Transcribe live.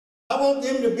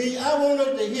I want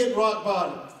us to hit rock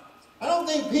bottom. I don't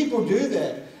think people do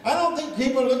that. I don't think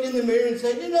people look in the mirror and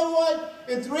say, you know what,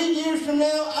 in 3 years from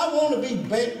now, I want to be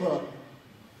bankrupt.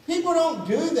 People don't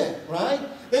do that, right?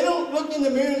 They don't look in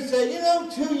the mirror and say, you know,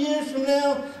 2 years from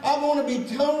now, I want to be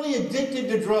totally addicted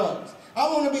to drugs. I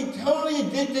want to be totally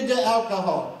addicted to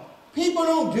alcohol. People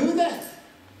don't do that.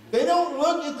 They don't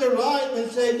look at their life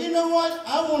and say, you know what,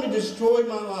 I want to destroy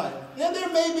my life. Now, there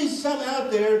may be some out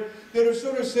there that are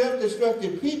sort of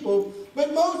self-destructive people,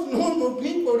 but most normal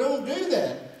people don't do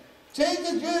that.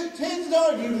 Chances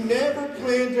are you never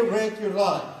plan to wreck your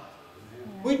life.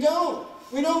 We don't.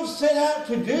 We don't set out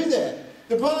to do that.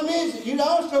 The problem is you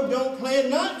also don't plan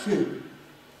not to.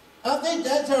 I think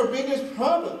that's our biggest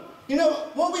problem. You know,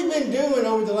 what we've been doing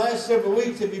over the last several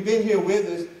weeks, if you've been here with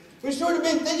us, we've sort of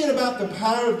been thinking about the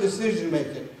power of decision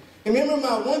making. And remember,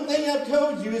 my one thing I've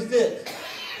told you is this.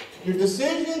 Your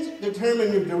decisions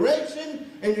determine your direction,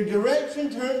 and your direction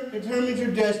determines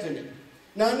your destiny.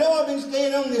 Now, I know I've been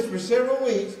staying on this for several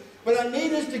weeks, but I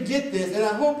need us to get this, and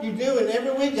I hope you do. And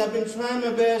every week I've been trying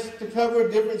my best to cover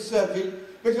a different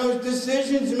subject because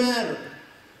decisions matter.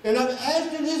 And I've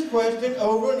asked you this question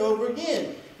over and over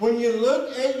again. When you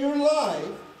look at your life,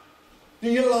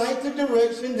 do you like the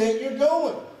direction that you're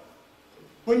going?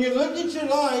 When you look at your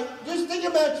life, just think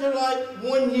about your life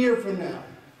 1 year from now.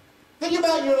 Think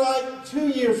about your life 2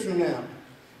 years from now.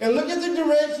 And look at the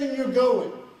direction you're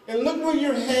going. And look where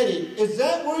you're headed. Is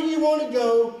that where you want to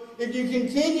go if you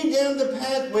continue down the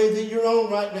pathway that you're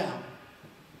on right now?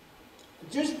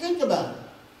 Just think about it.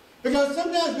 Because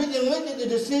sometimes we can look at the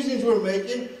decisions we're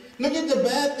making, look at the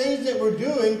bad things that we're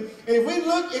doing, and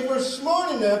if we're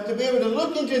smart enough to be able to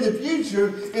look into the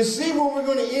future and see where we're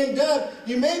going to end up,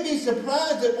 you may be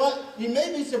surprised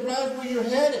where you're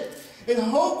headed. And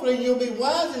hopefully you'll be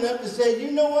wise enough to say,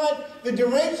 you know what, the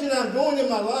direction I'm going in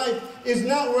my life is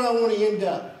not where I want to end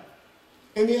up.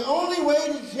 And the only way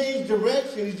to change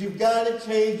direction is you've got to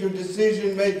change your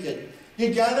decision making.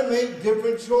 You've got to make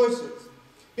different choices.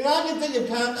 You know, I can think of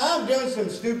times I've done some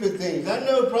stupid things. I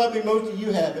know probably most of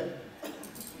you haven't.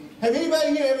 Have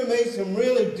anybody here ever made some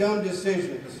really dumb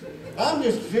decisions? I'm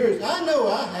just curious. I know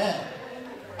I have.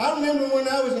 I remember when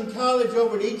I was in college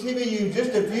over at ETBU,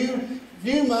 just a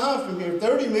few miles from here,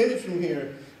 30 minutes from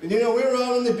here. And you know, we were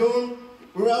all in the dorm,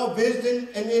 we were all visiting,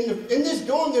 and in this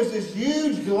dorm there's this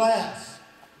huge glass,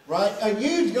 right? A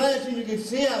huge glass and you can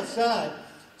see outside.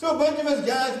 So a bunch of us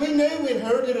guys, we knew, we'd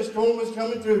heard that a storm was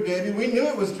coming through, Debbie. We knew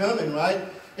it was coming, right?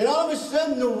 And all of a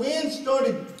sudden the wind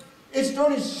started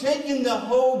shaking the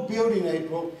whole building,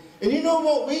 April. And you know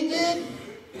what we did?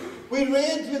 We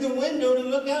ran to the window to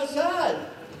look outside.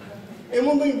 And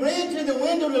when we ran to the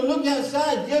window to look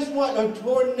outside, guess what? A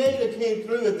tornado came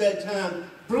through at that time,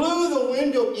 blew the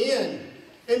window in.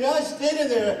 And I was standing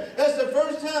there. That's the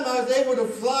first time I was able to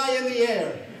fly in the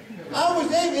air.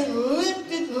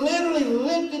 It literally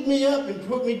lifted me up and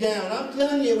put me down. I'm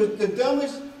telling you, it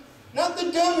was not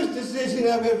the dumbest decision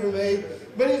I've ever made,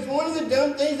 but it's one of the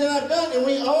dumb things that I've done. And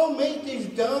we all make these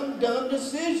dumb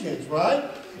decisions, right?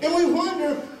 And we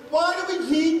wonder, why do we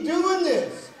keep doing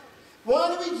this?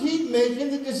 Why do we keep making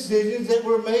the decisions that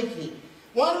we're making?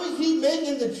 Why do we keep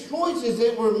making the choices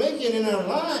that we're making in our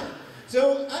life?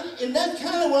 And that's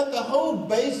kind of what the whole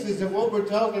basis of what we're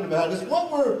talking about is, what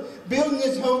we're building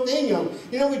this whole thing on.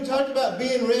 You know, we talked about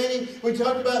being ready. We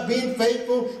talked about being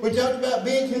faithful. We talked about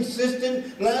being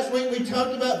consistent. Last week we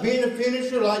talked about being a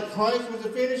finisher like Christ was a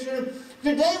finisher.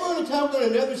 Today we're going to talk on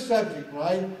another subject,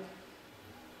 right?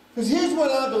 Because here's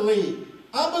what I believe.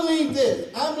 I believe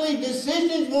this. I believe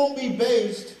decisions won't be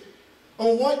based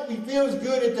on what feels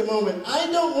good at the moment. I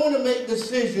don't want to make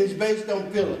decisions based on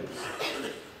feelings.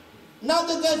 Not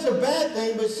that that's a bad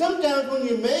thing, but sometimes when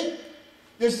you make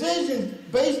decisions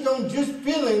based on just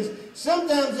feelings,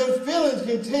 sometimes those feelings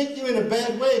can take you in a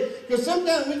bad way. Because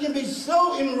sometimes we can be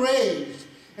so enraged.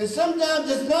 And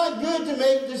sometimes it's not good to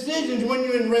make decisions when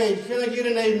you're enraged. Can I get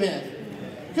an amen?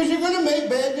 Because you're going to make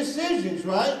bad decisions,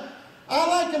 right? I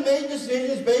like to make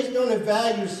decisions based on a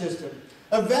value system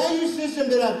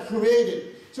that I've created.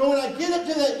 So when I get up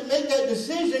to make that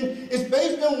decision, it's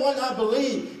based on what I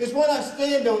believe. It's what I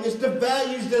stand on. It's the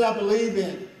values that I believe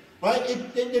in, right?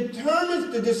 It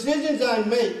determines the decisions I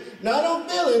make, not on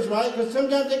feelings, right? Because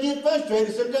sometimes I get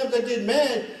frustrated, sometimes I get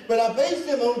mad, but I base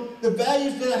them on the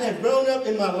values that I have grown up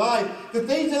in my life, the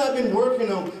things that I've been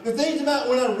working on, the things about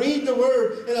when I read the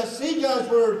Word and I see God's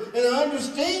Word and I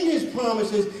understand His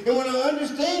promises. And when I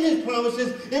understand His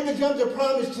promises, it becomes a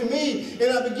promise to me,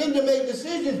 and I begin to make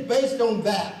decisions based on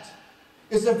that.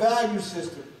 It's a value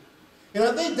system. And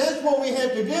I think that's what we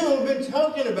have to do. And we've been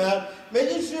talking about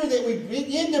making sure that we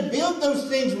begin to build those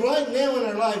things right now in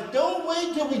our life. Don't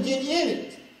wait till we get in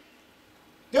it.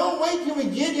 Don't wait till we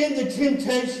get into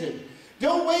temptation.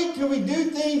 Don't wait till we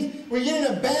do things, we get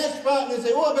in a bad spot and then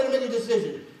say, oh, I better make a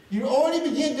decision. You already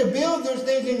begin to build those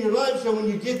things in your life so when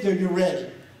you get there, you're ready.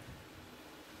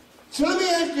 So let me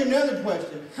ask you another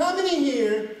question. How many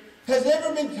here has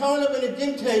ever been caught up in a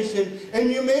temptation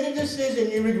and you made a decision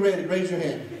you regretted? Raise your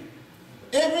hand.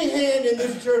 Every hand in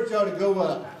this church ought to go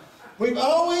up. We've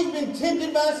always been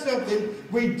tempted by something,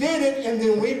 we did it, and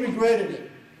then we regretted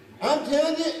it. I'm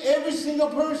telling you, every single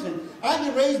person. I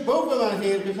can raise both of my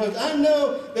hands because I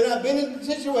know that I've been in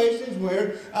situations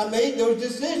where I made those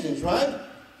decisions, right?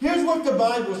 Here's what the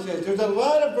Bible says. There's a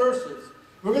lot of verses.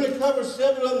 We're going to cover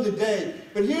several of them today.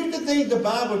 But here's the things the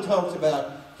Bible talks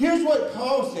about. Here's what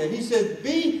Paul said. He says,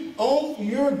 be on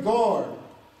your guard.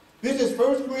 This is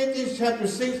 1 Corinthians chapter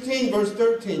 16, verse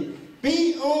 13.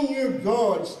 Be on your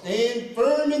guard. Stand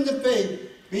firm in the faith.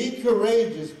 Be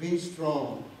courageous. Be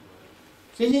strong.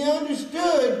 See, he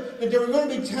understood that there were going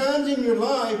to be times in your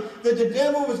life that the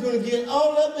devil was going to get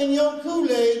all up in your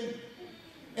Kool-Aid,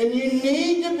 and you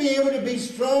need to be able to be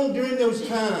strong during those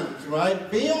times, right?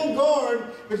 Be on guard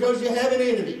because you have an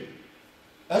enemy.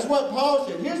 That's what Paul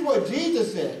said. Here's what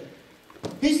Jesus said.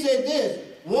 He said this,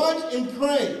 watch and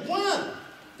pray. Why?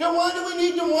 So why do we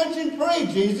need to watch and pray,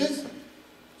 Jesus?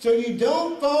 So you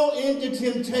don't fall into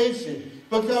temptation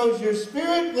because your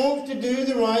spirit wants to do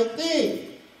the right thing.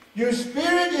 Your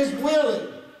spirit is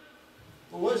willing.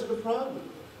 Well, what's the problem?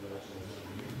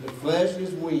 The flesh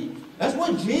is weak. That's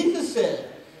what Jesus said.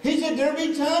 He said there'll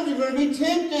be times you're going to be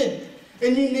tempted.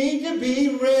 And you need to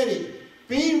be ready.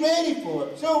 Be ready for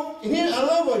it. So here, I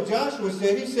love what Joshua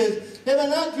said. He says, have I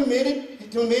not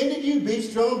commanded you? Be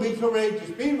strong, be courageous,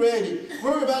 be ready.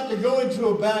 We're about to go into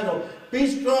a battle. Be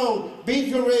strong,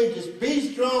 be courageous,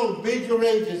 be strong, be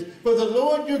courageous. For the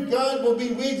Lord your God will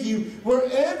be with you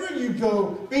wherever you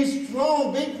go. Be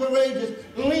strong, be courageous,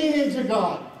 lean into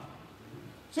God.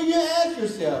 So you ask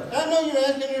yourself, I know you're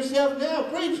asking yourself now,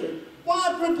 preacher,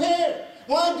 why prepare?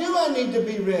 Why do I need to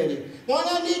be ready? Why do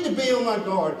I need to be on my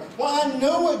guard? Well, I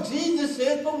know what Jesus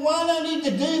said, but why do I need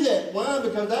to do that? Why?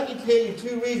 Because I can tell you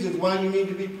 2 reasons why you need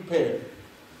to be prepared.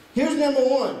 Here's number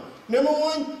one. Number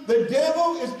one, the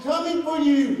devil is coming for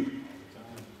you.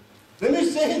 Let me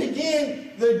say it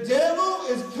again. The devil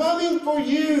is coming for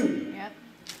you. Yep.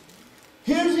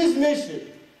 Here's his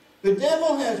mission. The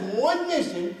devil has one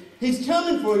mission. He's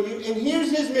coming for you, and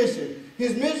here's his mission.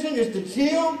 His mission is to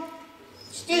kill,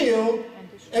 steal,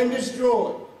 and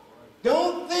destroy.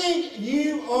 Don't think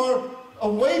you are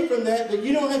away from that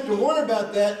you don't have to worry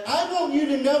about that. I want you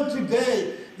to know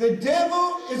today, the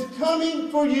devil is coming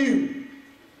for you.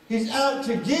 He's out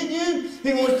to get you.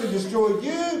 He wants to destroy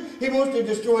you. He wants to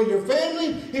destroy your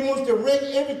family. He wants to wreck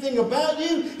everything about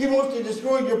you. He wants to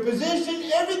destroy your position.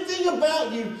 Everything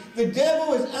about you, the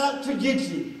devil is out to get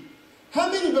you. How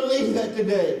many believe that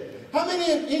today? How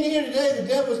many in here today, the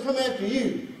devil has come after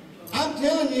you? I'm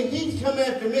telling you, he's come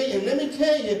after me. And let me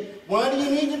tell you, why do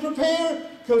you need to prepare?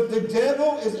 Because the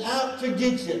devil is out to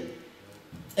get you.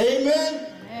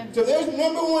 Amen? Amen? So there's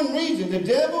number one reason. The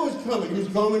devil is coming. He's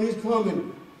coming, he's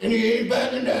coming. And he ain't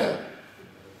backing down.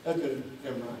 That's good.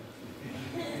 Never mind.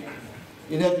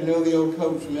 You'd have to know the old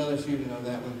coach from LSU to know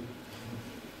that one.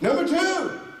 Number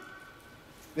two.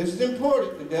 This is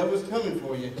important. The devil's coming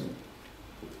for you.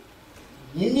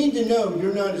 You need to know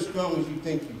you're not as strong as you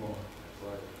think you are.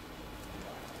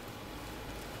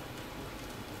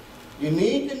 You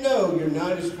need to know you're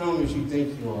not as strong as you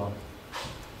think you are.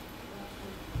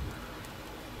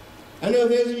 I know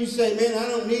there's you say, man, I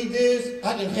don't need this.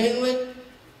 I can handle it.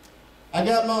 I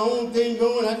got my own thing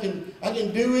going. I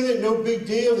can do with it. No big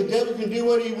deal. The devil can do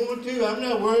what he wants to. I'm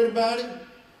not worried about it.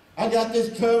 I got this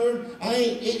covered.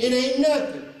 It ain't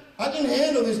nothing. I can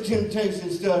handle this temptation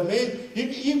stuff, man.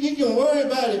 You can worry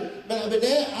about it. But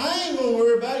I ain't going to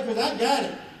worry about it because I got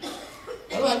it.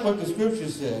 I like what the scripture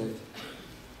says.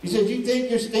 He says, you think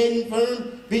you're standing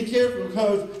firm? Be careful,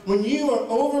 because when you are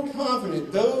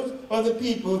overconfident, those are the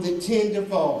people that tend to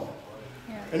fall.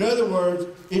 In other words,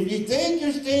 if you think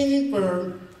you're standing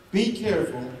firm, be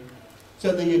careful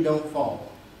so that you don't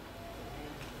fall.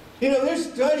 You know,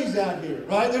 there's studies out here,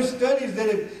 right? There's studies that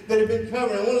have been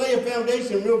covered. I want to lay a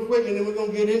foundation real quick, and then we're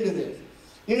going to get into this.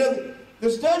 You know,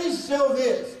 the studies show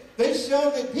this. They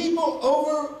show that people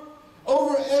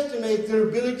overestimate their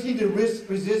ability to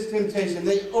resist temptation.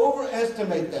 They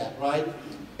overestimate that, right?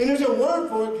 And there's a word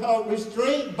for it called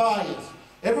restraint bias.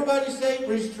 Everybody say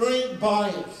restraint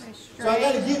bias. So I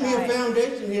got to give me a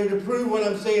foundation here to prove what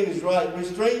I'm saying is right.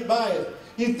 Restraint bias.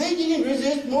 You think you can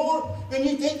resist more than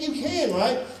you think you can,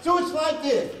 right? So it's like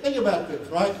this. Think about this,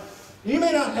 right? You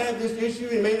may not have this issue.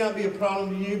 It may not be a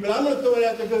problem to you, but I'm going to throw it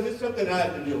out there because it's something I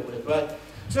have to deal with, right?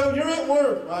 So you're at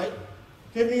work, right?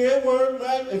 Tiffany, you're at work,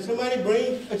 right? And somebody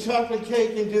brings a chocolate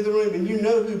cake into the room, and you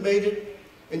know who made it,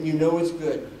 and you know it's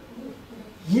good.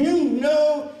 You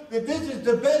know that this is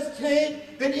the best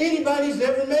cake that anybody's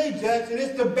ever made, Jackson.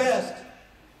 It's the best.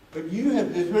 But you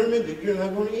have determined that you're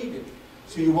not going to eat it.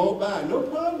 So you walk by, no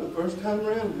problem. First time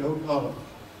around, no problem.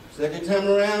 Second time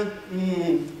around,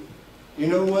 you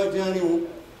know what, Johnny?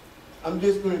 I'm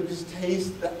just going to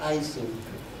taste the icing.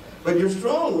 But you're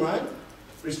strong, right?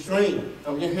 Restraint.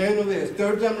 I'm going to handle this.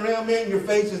 Third time around, man, your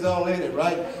face is all in it,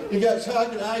 right? You got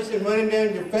chocolate icing running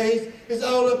down your face. It's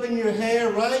all up in your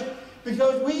hair, right?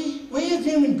 Because we as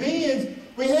human beings,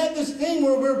 we have this thing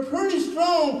where we're pretty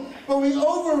strong, but we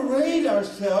overrate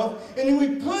ourselves, and then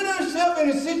we put ourselves in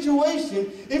a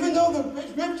situation, even though the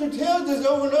Scripture tells us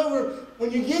over and over,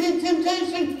 when you get in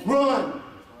temptation, run.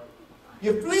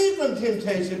 You flee from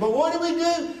temptation. But what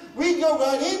do? We go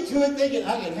right into it thinking,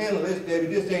 I can handle this,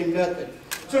 David. This ain't nothing.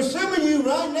 So some of you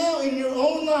right now in your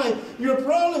own life, your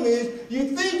problem is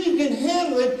you think you can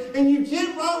handle it, and you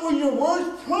get right where your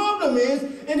worst problem is,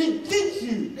 and it gets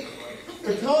you.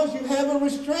 Because you have a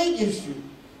restraint issue.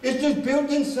 It's just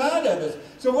built inside of us.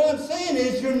 So what I'm saying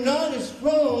is you're not as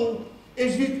strong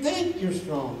as you think you're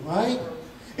strong, right?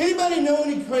 Anybody know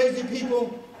any crazy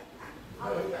people?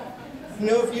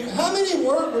 No, how many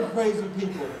work with crazy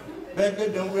people? Becca,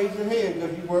 don't raise your hand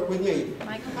because you work with me.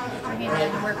 Michael,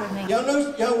 right. Work with me.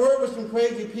 Y'all work with some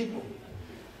crazy people.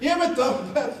 You ever thought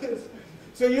about this?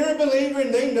 So you're a believer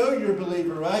and they know you're a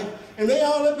believer, right? And they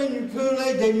all up in your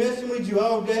Kool-Aid, they messing with you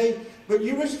all day, but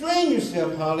you restrain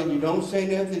yourself, Holly. You don't say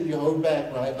nothing, you hold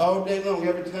back, right? All day long,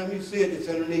 every time you see it, it's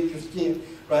underneath your skin,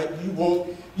 right? You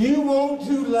want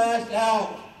to lash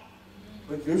out,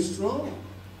 but you're strong.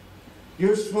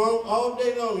 You're strong all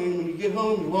day long, and when you get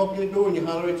home, you walk in the door and you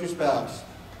holler at your spouse.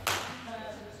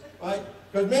 Right?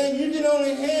 Because, man, you can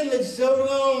only handle it so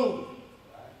long.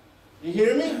 You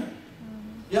hear me?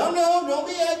 Y'all know, don't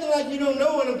be acting like you don't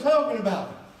know what I'm talking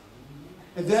about.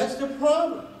 And that's the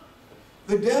problem.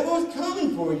 The devil is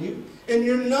coming for you, and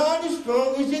you're not as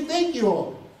strong as you think you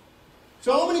are.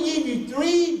 So I'm going to give you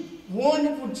 3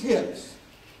 wonderful tips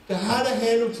to how to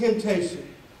handle temptation.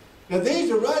 Now, these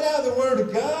are right out of the Word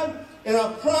of God. And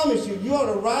I promise you, you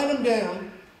ought to write them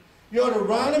down. You ought to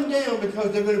write them down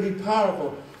because they're going to be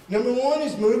powerful. Number 1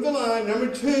 is move the line.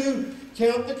 Number 2,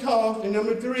 count the cost. And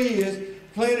number 3 is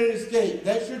plan an escape.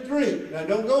 That's your 3. Now,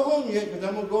 don't go home yet because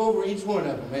I'm going to go over each one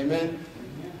of them. Amen?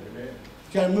 You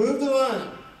got to move the line.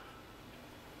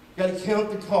 You got to count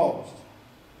the cost.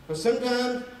 Because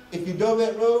sometimes, if you go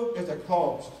that road, there's a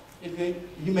cost.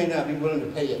 You may not be willing to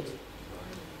pay it.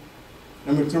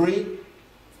 Number 3,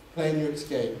 plan your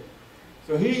escape.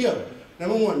 So here you go.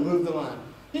 Number 1, move the line.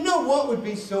 You know what would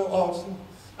be so awesome?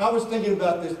 I was thinking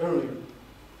about this earlier.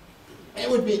 It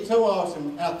would be so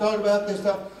awesome. I thought about this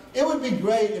stuff. It would be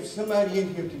great if somebody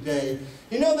in here today,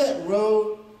 you know that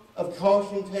row of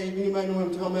caution tape? Anybody know what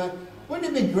I'm talking about?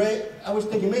 Wouldn't it be great? I was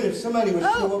thinking, man, if somebody would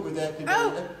show up with that today.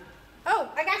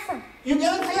 I got some. You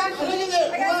got some? Look at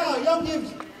that. Wow, y'all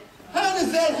give. How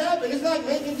does that happen? It's like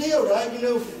making a deal, right? You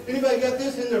know, anybody got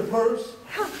this in their purse?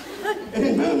 And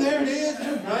then boom, there it is,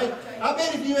 right? I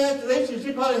bet if you asked Alicia,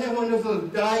 she'd probably have one of those little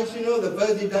dice, you know, the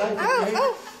fuzzy dice. I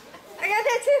got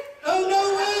that too. Oh, no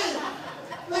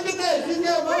way! Look at that. She's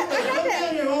got both of them. Come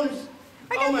down here, Orange.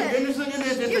 Oh, my goodness, look at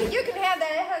this. You can have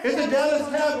that. It's a Dallas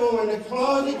Cowboy and a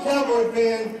closet cowboy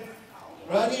fan.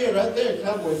 Right here, right there,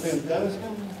 cowboy fan. Dallas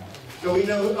Cowboy. So we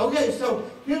know. Okay, so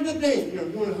here's the thing.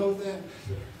 You want to hold that?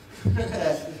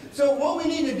 So what we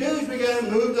need to do is we got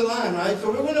to move the line, right?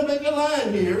 So we're going to make a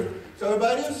line here so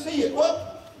everybody will see it.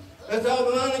 What? That's all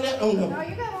the line I got? Oh, no. No,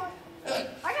 you got one.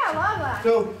 I got a long line.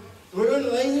 So we're going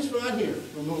to lay this right here.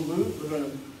 We're going to move. We're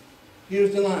going to,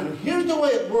 here's the line. And here's the way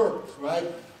it works, right?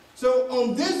 So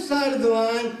on this side of the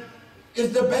line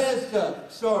is the bad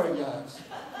stuff. Sorry, guys.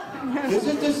 This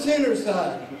is the center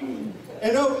side.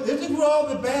 And this is where all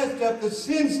the bad stuff, the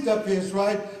sin stuff is,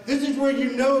 right? This is where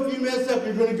you know if you mess up,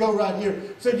 you're going to go right here.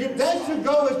 So that's your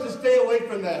goal, is to stay away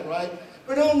from that, right?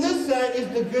 But on this side is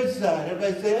the good side.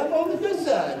 Everybody say, I'm on the good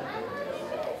side.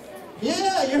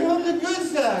 Yeah, you're on the good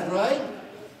side, right?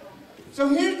 So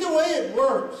here's the way it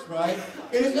works, right?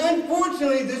 And it's,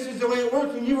 unfortunately, this is the way it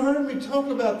works. And you've heard me talk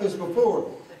about this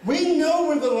before. We know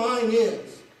where the line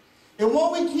is. And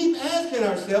what we keep asking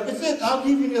ourselves, it's this. I'll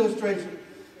give you an illustration,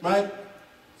 right?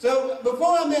 So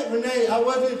before I met Renee, I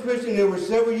wasn't a Christian. There were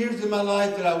several years in my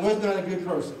life that I was not a good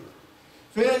person.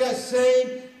 So then I got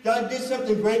saved, God did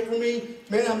something great for me.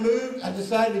 Man, I moved. I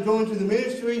decided to go into the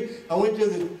ministry. I went to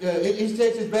the East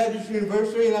Texas Baptist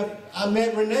University, and I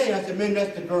met Renee. I said, man,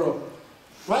 that's the girl.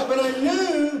 Right? But I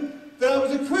knew that I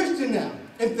was a Christian now,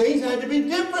 and things had to be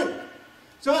different.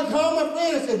 So I called my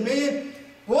friend. I said, man,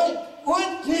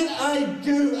 what can I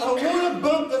do? I want to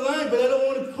bump the line, but I don't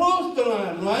want to cross the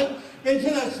line, right? And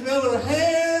can I smell her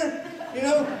hair? You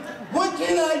know, what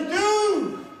can I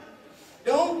do?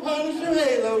 Don't punish your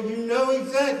halo. You know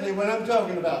exactly what I'm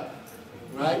talking about,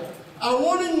 right? I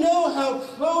want to know how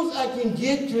close I can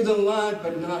get to the line,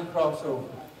 but not cross over.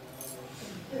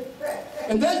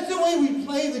 And that's the way we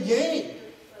play the game.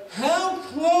 How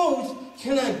close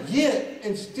can I get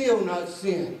and still not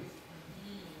sin?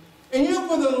 And you know,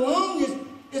 for the longest,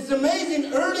 it's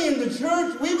amazing, early in the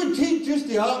church, we would teach just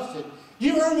the opposite.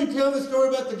 You heard me tell the story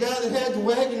about the guy that had the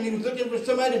wagon and he was looking for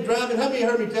somebody to drive it. How many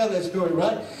heard me tell that story,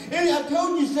 right? And I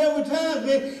told you several times,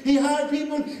 man, he hired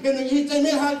people and he'd say,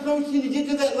 man, how close can you get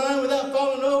to that line without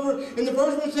falling over? And the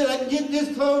first one said, I can get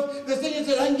this close. The second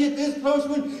said, I can get this close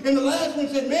one. And the last one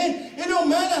said, man, it don't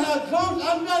matter how close.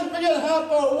 I'm trying to figure out how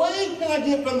far away can I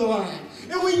get from the line.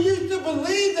 And we used to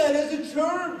believe that as a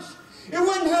church. It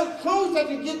wasn't how close I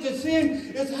could get to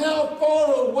sin. It's how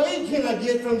far away can I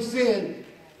get from sin.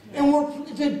 And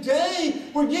today,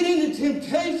 we're getting into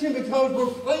temptation because we're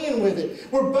playing with it.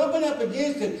 We're bumping up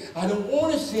against it. I don't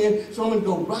want to sin, so I'm going to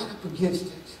go right up against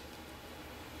it.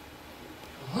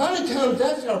 A lot of times,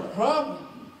 that's our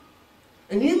problem.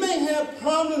 And you may have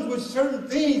problems with certain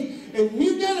things, and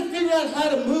you've got to figure out how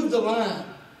to move the line.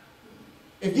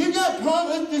 If you got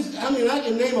problems, I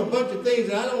can name a bunch of things,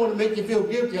 and I don't want to make you feel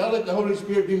guilty. I'll let the Holy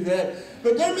Spirit do that.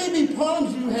 But there may be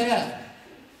problems you have.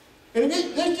 And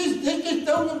let's just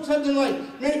throw up something like,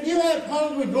 man, if you have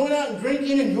problems with going out and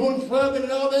drinking and going clubbing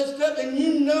and all that stuff, and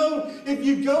you know if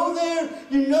you go there,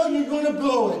 you know you're going to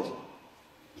blow it.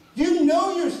 You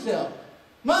know yourself.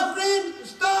 My friend,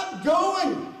 stop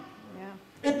going.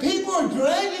 Yeah. If people are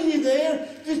dragging you there,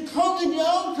 just talking to you,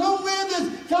 oh, come with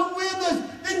us,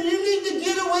 then you need to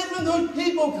get away from those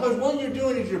people, because what you're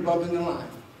doing is you're bumping the line.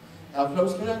 How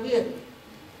close can I get?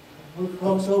 We'll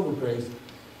cross over, Grace.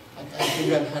 I got to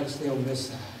figure out how to stay on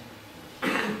this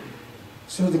side.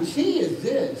 So the key is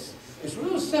this. It's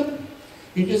real simple.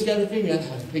 You just got to figure out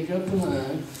how to pick up the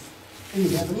line, and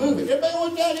you have to move it. Everybody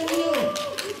want that in here?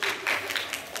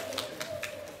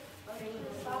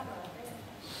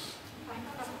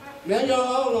 Now you're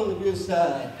all on the good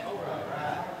side.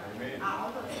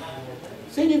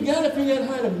 See, you've got to figure out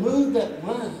how to move that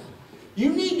line.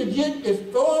 You need to get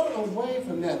as far away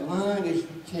from that line as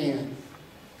you can.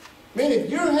 Man, if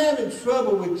you're having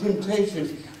trouble with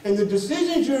temptations, and the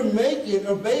decisions you're making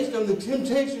are based on the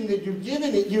temptation that you're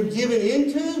giving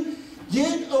into,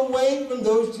 get away from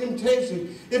those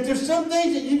temptations. If there's some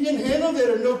things that you can handle that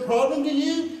are no problem to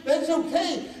you, that's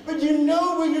okay. But you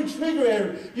know where your trigger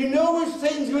area, you know where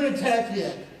Satan's going to attack you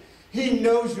at. He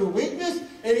knows your weakness,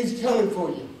 and he's coming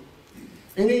for you.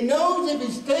 And he knows if he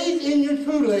stays in your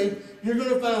Kool-Aid, you're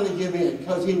going to finally give in,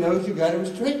 because he knows you've got a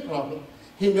restraint problem.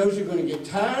 He knows you're going to get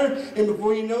tired, and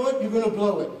before you know it, you're going to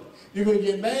blow it. You're going to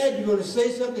get mad, you're going to say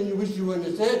something you wish you wouldn't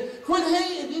have said. Quit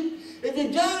hanging. If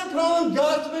you got a problem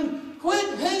gossiping,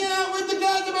 quit hanging out with the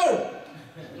gossiper.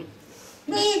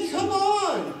 Man, come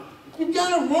on. You've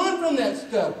got to run from that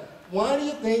stuff. Why do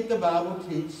you think the Bible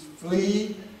teaches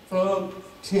flee from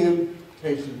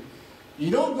temptation?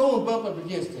 You don't go and bump up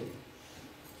against it.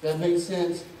 Does that make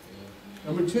sense?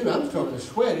 Number two, I'm starting to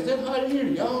sweat. Is that hot in here,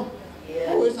 y'all? Yeah.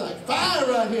 Oh, it's like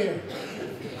fire right here.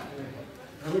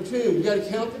 Number two, you got to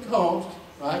count the cost,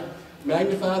 right?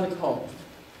 Magnify the cost.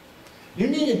 You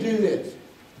need to do this.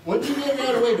 Once you get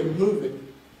out of the way to move it,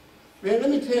 man, let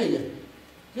me tell you,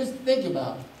 just think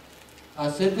about it. I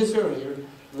said this earlier.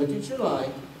 Look at your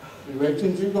life, the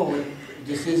directions you're going,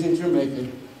 the decisions you're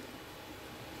making.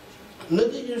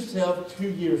 Look at yourself 2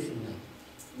 years from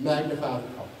now. Magnify the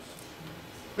cost.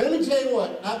 Let me tell you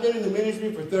what, I've been in the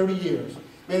ministry for 30 years.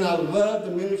 Man, I love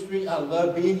the ministry. I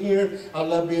love being here. I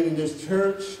love being in this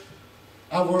church.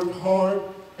 I worked hard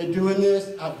at doing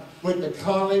this. I went to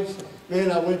college. Man,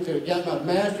 got my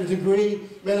master's degree.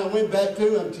 Man, I went back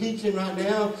through. I'm teaching right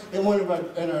now in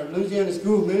our Louisiana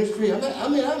school ministry. I'm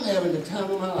having the time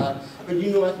of my life. But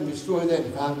you know I can destroy that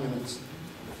in 5 minutes.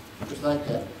 Just like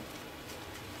that.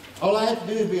 All I have to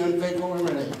do is be unfaithful and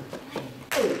renege.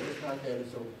 Just like that,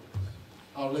 it's over.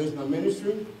 I'll lose my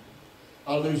ministry.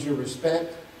 I'll lose your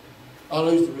respect. I'll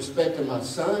lose the respect of my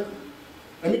son.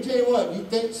 Let me tell you what, you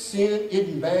think sin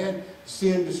isn't bad?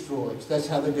 Sin destroys. That's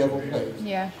how the devil plays.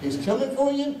 Yeah. He's coming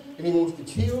for you, and he wants to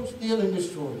kill, steal, and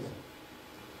destroy you.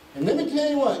 And let me tell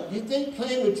you what, you think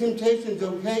playing with temptation is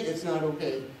okay? It's not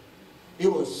okay. It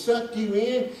will suck you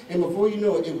in, and before you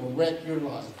know it, it will wreck your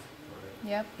life.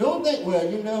 Yep. Don't think,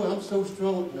 well, you know, I'm so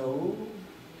strong. No,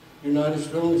 you're not as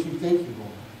strong as you think you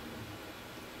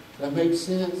are. That makes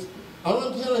sense? All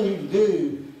I'm telling you to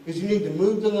do is you need to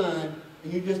move the line,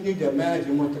 and you just need to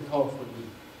imagine what the cost would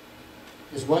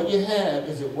be. Is what you have,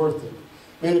 is it worth it?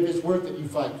 Man, if it's worth it, you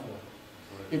fight for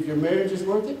it. If your marriage is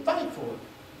worth it, fight for it.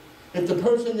 If the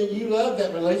person that you love,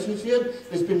 that relationship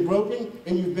has been broken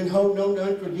and you've been holding on to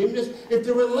unforgiveness, if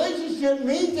the relationship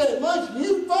means that much,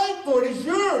 you fight for it. It's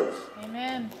yours.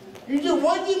 Amen. You do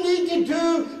what you need to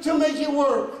do to make it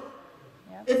work.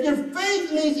 Yep. If your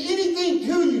faith means anything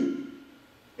to you,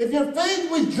 if your faith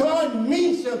with God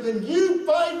means something, you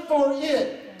fight for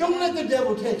it. Don't let the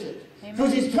devil take it.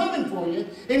 Because he's coming for you,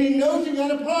 and he knows you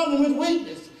got a problem with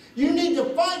weakness. You need to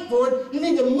fight for it. You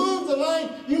need to move the line.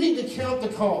 You need to count the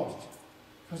cost.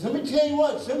 Because let me tell you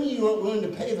what, some of you aren't willing to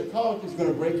pay the cost. It's going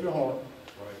to break your heart.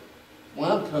 Right.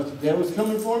 Why? Because the devil's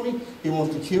coming for me. He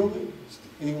wants to kill me,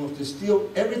 and he wants to steal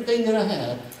everything that I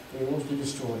have, and he wants to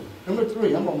destroy me. Number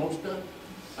 3, I'm almost done.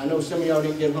 I know some of y'all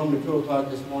didn't get home at 2 o'clock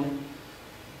this morning.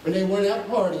 When they went out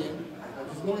partying,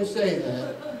 I just want to say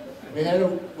that. We had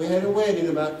a wedding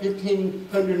about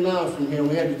 1,500 miles from here, and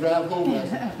we had to drive home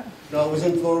last night. No, it was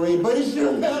in Florida, but it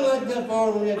sure felt like that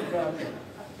far when we had to drive home.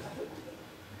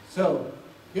 So,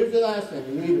 here's the last thing.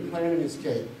 You need to plan an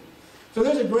escape. So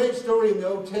there's a great story in the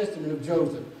Old Testament of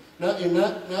Joseph. Not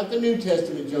the New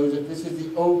Testament Joseph. This is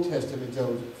the Old Testament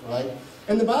Joseph, right?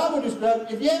 And the Bible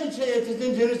describes, if you have a chance, it's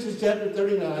in Genesis chapter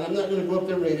 39. I'm not going to go up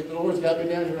there and read it. The Lord's got me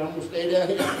down here. I'm going to stay down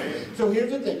here. So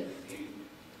here's the thing.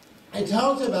 It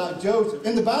talks about Joseph.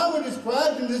 And the Bible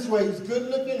describes him this way. He's good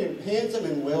looking and handsome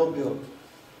and well built.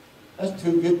 That's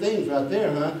 2 good things right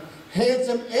there, huh?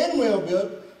 Handsome and well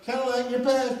built. Kind of like your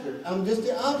pastor. I'm just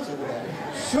the opposite of that.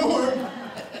 Short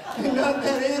and not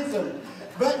that handsome.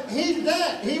 But he's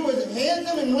that. He was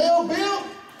handsome and well built.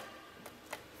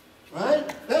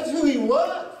 Right? That's who he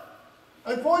was.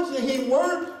 Unfortunately, he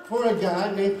worked for a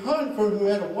guy named Potiphar who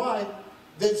had a wife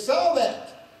that saw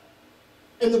that.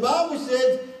 And the Bible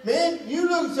says, man, you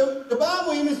look, so the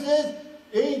Bible even says,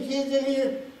 any kids in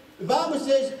here? The Bible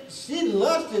says she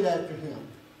lusted after him.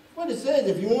 That's what it says.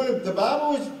 If you want the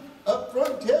Bible is up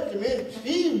front, tells you, man,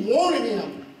 she wanted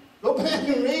him. Go back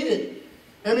and read it.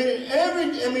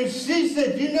 She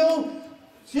said, you know,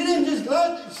 she didn't just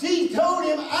lust, she told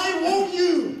him, I want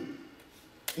you.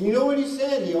 And you know what he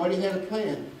said? He already had a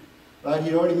plan. Right?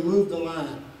 He already moved the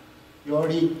line. He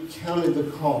already counted the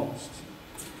cost.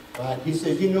 Right? He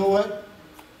said, you know what?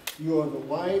 You are the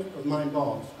wife of my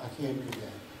boss. I can't do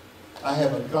that. I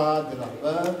have a God that I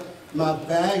love. My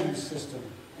value system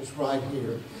is right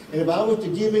here. And if I was to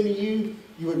give in to you,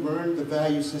 you would learn the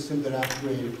value system that I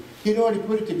created. He'd already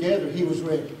put it together. He was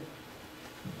ready.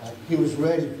 Right? He was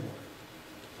ready for it.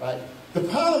 Right? The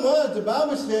problem was, the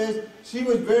Bible says, she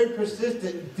was very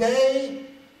persistent. Day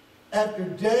after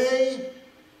day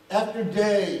after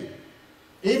day.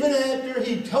 Even after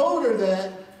he told her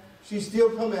that, she still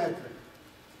come after him.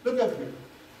 Look up here.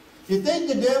 You think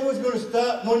the devil's going to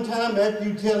stop one time after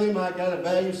you tell him I got a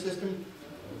value system?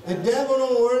 The devil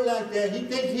don't work like that. He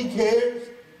thinks he cares.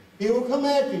 He will come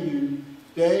after you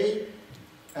day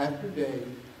after day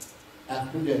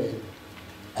after day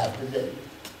after day.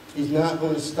 He's not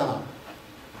going to stop.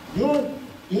 You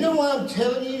know why I'm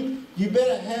telling you? You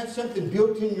better have something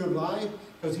built in your life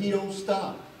because he don't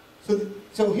stop.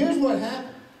 So here's what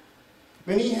happened.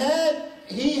 When he had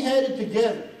it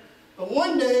together. But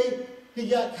one day, he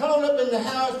got caught up in the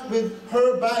house with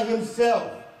her by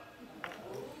himself.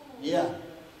 Yeah.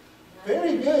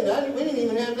 Very good. We didn't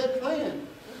even have that plan.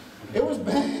 It was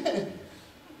bad.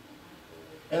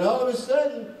 And all of a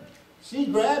sudden, she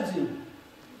grabs him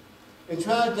and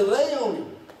tries to lay on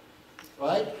him.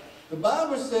 Right? The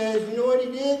Bible says, you know what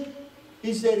he did?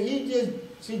 He said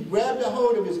she grabbed a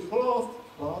hold of his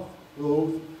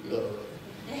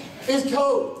his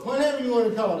coat, whatever you want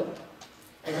to call it.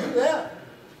 And he left.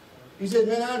 He said,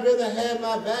 man, I'd rather have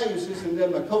my value system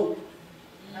than my coat.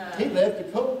 He left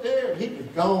the coat there. He was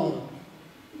gone.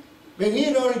 But he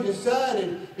had already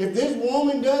decided, if this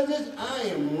woman does this, I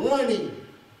am running.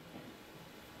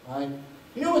 Right?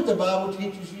 You know what the Bible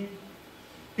teaches you?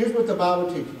 Here's what the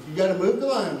Bible teaches. You got to move the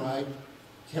line, right?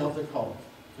 Count the cost.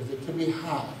 Because it could be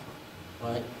high.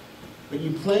 Right? But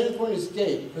you plan for an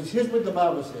escape. Because here's what the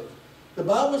Bible says. The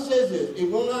Bible says this.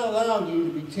 It will not allow you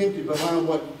to be tempted beyond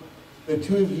what the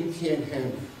two of you can't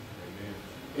handle. Amen.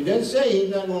 It doesn't say he's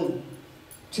not going to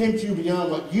tempt you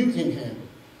beyond what you can handle.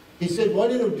 He said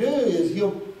what it'll do is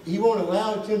he won't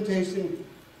allow a temptation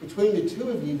between the two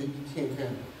of you that you can't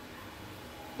handle.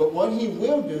 But what he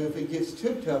will do, if it gets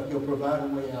too tough, he'll provide a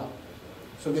way out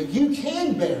so that you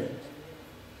can bear it.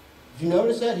 Did you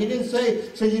notice that? He didn't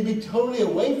say so you'd be totally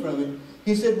away from it.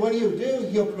 He said what he'll do,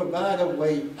 he'll provide a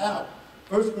way out.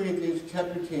 1 Corinthians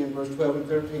chapter 10, verse 12 and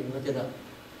 13. Look it up.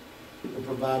 He'll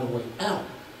provide a way out.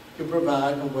 He'll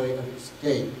provide a way of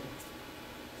escape.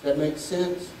 Does that make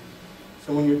sense?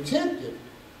 So when you're tempted,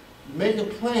 make a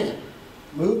plan.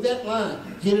 Move that line.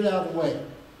 Get it out of the way.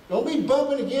 Don't be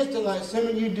bumping against it like some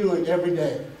of you doing every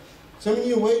day. Some of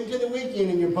you wait until the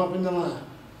weekend and you're bumping the line.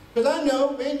 Because I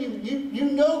know, man,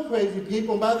 you know crazy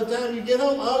people, and by the time you get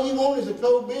home, all you want is a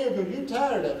cold beer because you're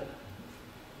tired of it.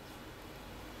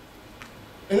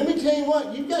 And let me tell you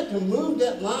what, you've got to move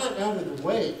that line out of the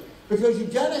way because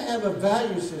you've got to have a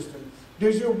value system.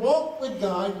 Does your walk with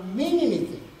God mean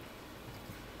anything?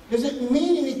 Does it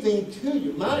mean anything to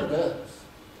you? Mine does.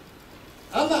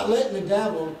 I'm not letting the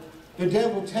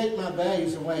devil take my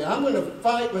values away. I'm going to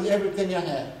fight with everything I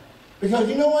have. Because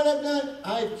you know what I've done?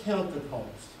 I've counted the cost.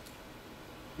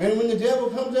 Man, when the devil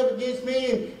comes up against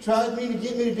me and tries me to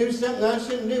get me to do something I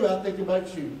shouldn't do, I think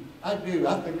about you. I do.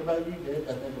 I think about you, Dad.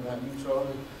 I think about you, Charlie.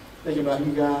 I think about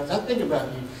you guys. I think about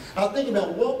you. I think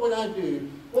about what would I do?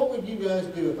 What would you guys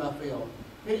do if I failed?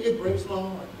 It breaks my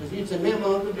heart. Because you'd say, man, my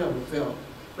Uncle Devil fell.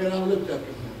 Man, I looked up at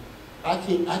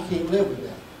him. I can't live with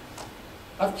that.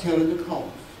 I've counted the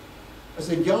cost. I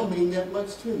said, y'all mean that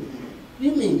much to me.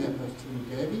 You mean that much to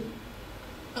me, Debbie.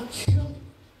 I'm killing.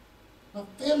 My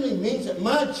family means it.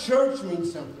 My church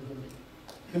means something to me.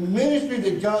 The ministry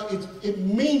that God, it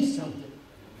means something.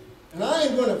 And I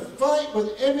am going to fight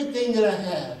with everything that I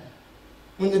have.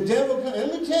 When the devil comes,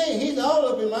 let me tell you, he's all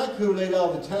up in my Kool-Aid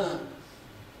all the time.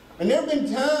 And there have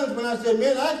been times when I said,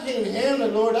 man, I can't handle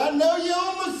it, Lord. I know you're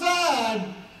on my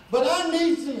side, but I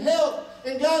need some help.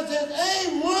 And God says,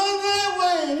 hey, run that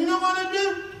way. And you know what I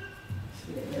do?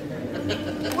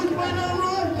 Which way do I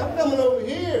run? I'm coming over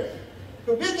here.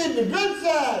 So this is the good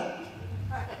side.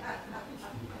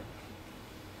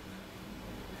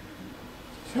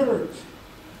 Church,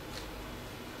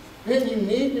 then you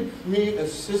need to create a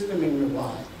system in your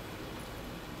life.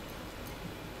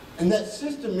 And that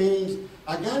system means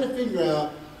I got to figure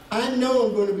out, I know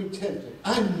I'm going to be tempted.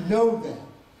 I know that.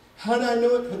 How do I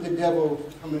know it? Because the devil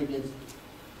is coming against me.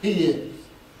 He is.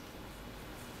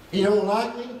 He don't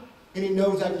like me, and he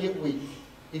knows I get weak.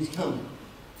 He's coming.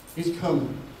 He's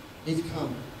coming. He's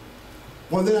coming.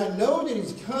 Well, then I know that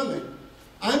he's coming.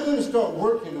 I'm going to start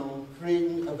working on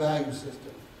creating a value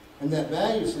system. And that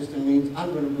value system means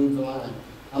I'm going to move the line.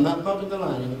 I'm not bumping the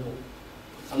line anymore.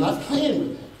 I'm not playing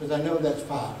with that because I know that's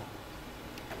fire.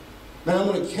 But I'm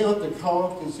going to count the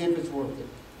cost and see if it's worth it.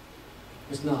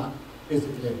 It's not. Is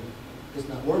it, David? It's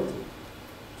not worth it.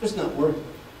 It's just not worth it.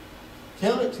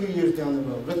 Count it 2 years down the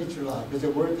road. Look at your life. Is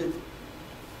it worth it?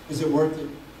 Is it worth it?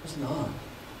 It's not.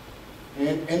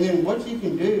 And then what you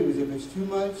can do is if it's too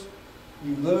much,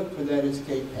 you look for that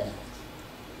escape path.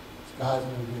 God's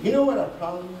going to do. You know what our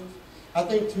problem is? I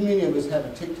think too many of us have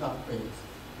a TikTok faith.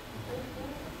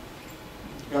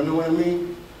 Y'all know what I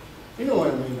mean? You know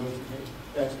what I mean, don't you?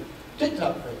 That's it.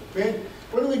 TikTok faith. Man,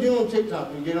 what do we do on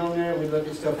TikTok? We get on there and we look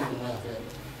at stuff we can laugh at.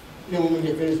 Then when we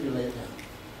get finished, we lay it down.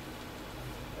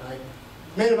 Right?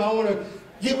 Man, if I want to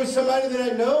get with somebody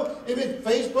that I know, if it's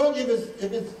Facebook,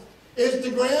 if it's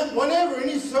Instagram, whatever,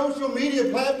 any social media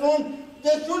platform,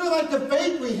 that's sort of like the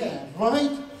faith we have,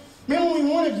 right? Man, when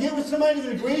we want to get with somebody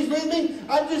that agrees with me,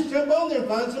 I just jump on there and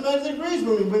find somebody that agrees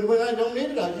with me. But when I don't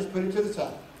need it, I just put it to the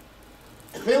side.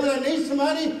 Man, when I need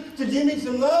somebody to give me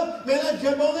some love, man, I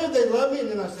jump on there, they love me,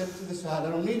 and then I set it to the side. I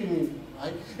don't need it anymore,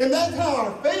 right? And that's how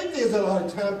our faith is a lot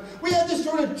of times. We have this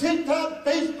sort of TikTok,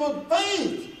 Facebook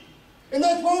faith. And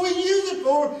that's what we use it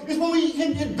for, is when we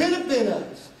can benefit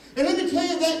us. And let me tell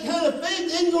you, that kind of faith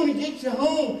isn't going to get you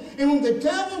home. And when the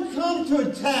devil comes to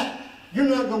attack, you're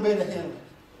not going to be able to handle it.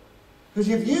 Because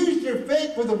you've used your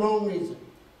faith for the wrong reason.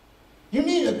 You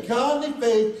need a godly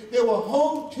faith that will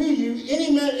hold to you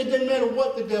it doesn't matter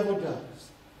what the devil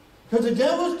does. Because the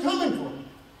devil's coming for me.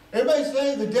 Everybody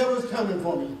say, the devil's coming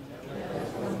for me.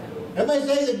 Everybody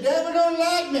say, the devil don't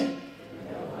like me.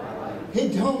 He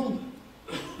don't.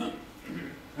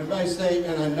 Everybody say,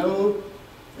 and I know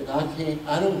that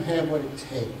I don't have what it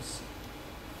takes.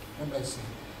 Everybody say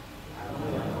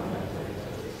that.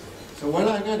 So what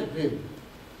I got to do,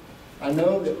 I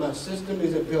know that my system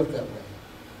isn't built that way.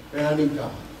 And I need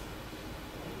God.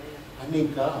 I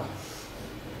need God.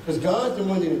 Because God's the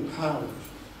one that empowers.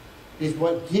 Is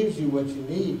what gives you what you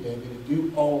need, David, to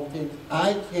do all things.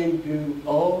 I can do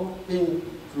all things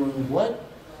through what?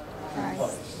 Through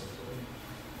Christ.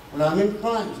 When I'm in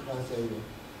Christ, I say that.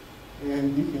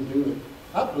 And you can do it.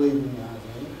 I believe in you,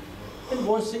 Isaiah. The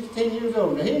boy's 16 years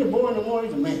old. Now, he ain't a boy no more,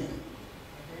 he's a man.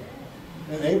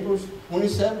 And April's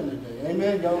 27 today.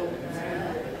 Amen, y'all?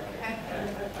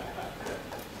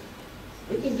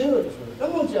 We can do it, church. I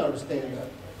want y'all to stand up.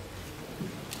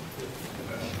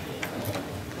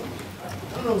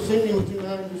 I don't know, Cindy, would you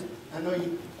mind? I know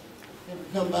you never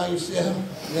come by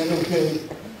yourself. Is that okay?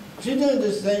 She's doing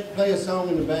this thing, play a song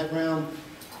in the background,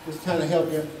 just kind of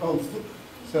help you. Oh,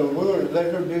 so we're going to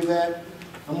let her do that.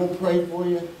 I'm going to pray for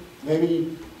you.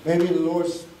 Maybe the Lord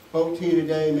spoke to you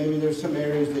today. Maybe there's some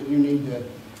areas that you need to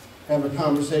have a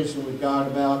conversation with God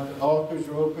about. The altars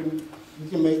are open. You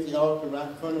can make the altar right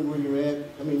in front of where you're at.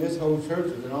 I mean, this whole church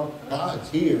is an altar. God's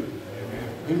here,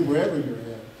 even wherever you're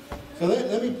at. So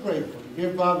let me pray for you.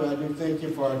 Dear Father, I do thank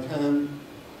you for our time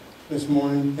this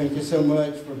morning. Thank you so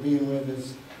much for being with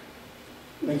us.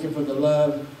 Thank you for the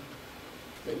love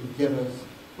that you give us.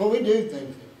 Lord, we do thank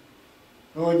you.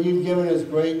 Lord, you've given us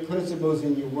great principles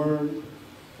in your word.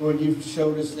 Lord, you've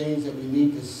showed us things that we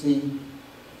need to see.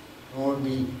 Lord,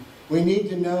 we need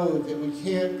to know that we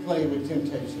can't play with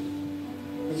temptation.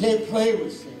 We can't play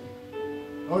with sin.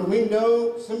 Lord, we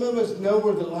know, some of us know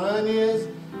where the line is,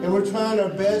 and we're trying our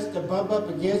best to bump up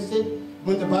against it.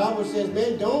 When the Bible says,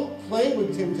 man, don't play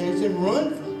with temptation, run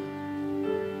from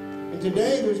it. And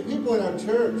today, there's people in our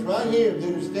church, right here,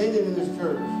 that are standing in this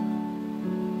church.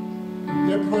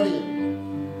 They're praying.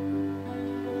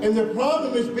 And their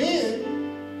problem has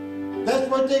been, that's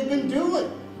what they've been doing.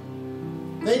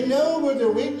 They know where their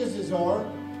weaknesses are.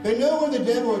 They know where the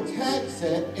devil attacks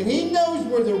at, and he knows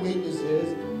where their weakness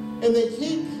is, and they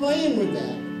keep playing with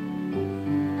that.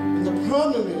 And the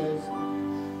problem is,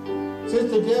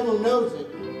 since the devil knows it,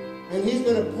 and he's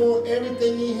going to pour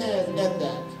everything he has at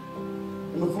that.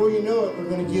 And before you know it, we're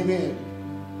going to give in.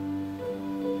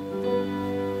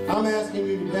 I'm asking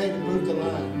you today to move the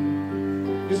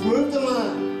line. Just move the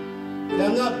line. And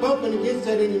I'm not bumping against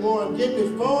that anymore. I'm getting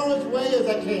as far away as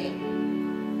I can.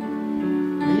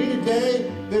 And you today,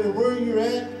 that are where you're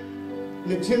at, and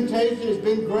the temptation has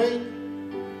been great,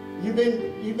 you've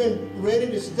been ready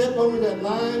to step over that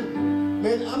line,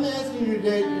 man, I'm asking you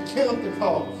today to count the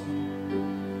cost.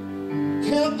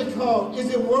 Count the cost. Is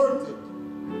it worth it?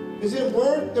 Is it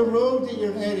worth the road that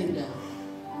you're heading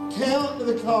down? Count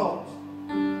the cost.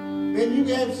 Man, you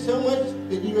have so much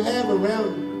that you have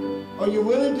around you. Are you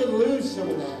willing to lose some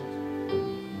of that?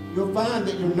 You'll find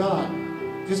that you're not.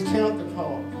 Just count the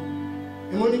cost.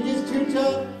 And when it gets too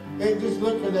tough, man, just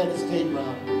look for that escape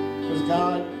route. Because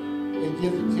God, it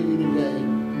gives it to you today.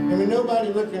 And with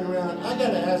nobody looking around, I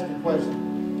got to ask a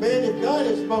question. Man, if God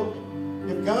has spoken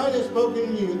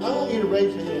to you, I want you to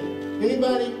raise your hand.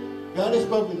 Anybody? God has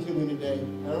spoken to me today.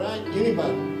 All right?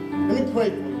 Anybody? Let me pray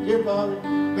for you. Dear Father,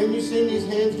 man, you seen these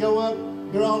hands go up?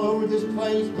 They're all over this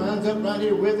place. Mine's up right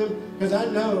here with them. Because I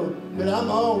know that I'm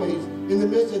always in the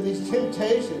midst of these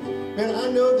temptations. Man, I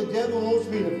know the devil wants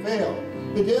me to fail.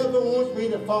 The devil wants me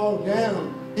to fall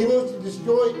down. He wants to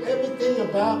destroy everything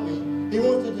about me. He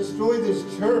wants to destroy this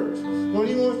church. Lord,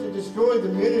 he wants to destroy the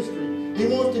ministry. He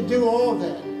wants to do all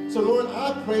that. So, Lord,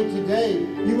 I pray today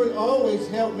you would always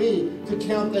help me to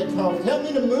count that cost. Help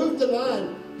me to move the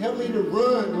line. Help me to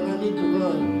run when I need to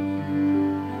run.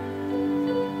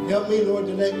 Help me, Lord,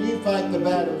 to let you fight the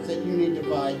battles that you need to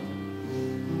fight.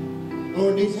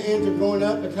 Lord, these hands are going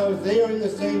up because they are in the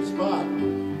same spot.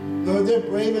 Lord, they're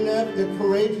brave enough, they're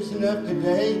courageous enough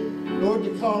today, Lord, to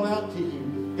call out to you.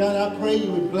 God, I pray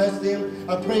you would bless them.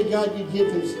 I pray, God, you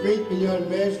give them strength beyond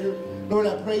measure. Lord,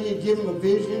 I pray you give them a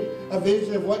vision of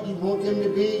what you want them to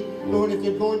be. Lord, if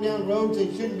they're going down roads they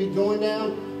shouldn't be going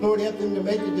down, Lord, help them to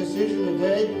make a decision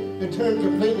today to turn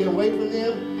completely away from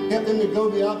them. Help them to go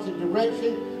the opposite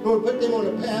direction. Lord, put them on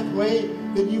a pathway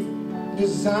that you've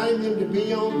designed them to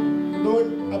be on. Lord,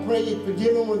 I pray you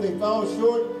forgive them when they fall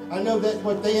short. I know that's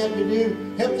what they have to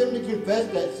do. Help them to confess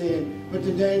that sin. But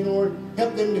today, Lord,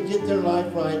 help them to get their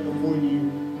life right before you.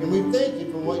 And we thank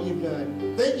you for what you've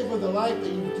done. Thank you for the life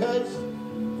that you've touched.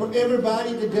 For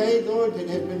everybody today, Lord, that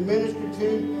has been ministered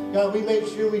to. God, we make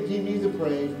sure we give you the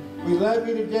praise. We love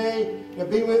you today. Now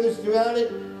be with us throughout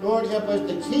it. Lord, help us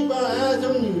to keep our eyes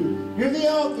on you. You're the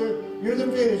author. You're the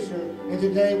finisher. And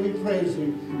today we praise you.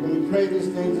 And we pray these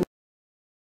things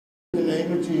in the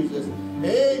name of Jesus.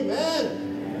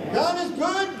 Amen. God is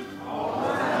good.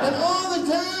 And all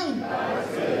the time.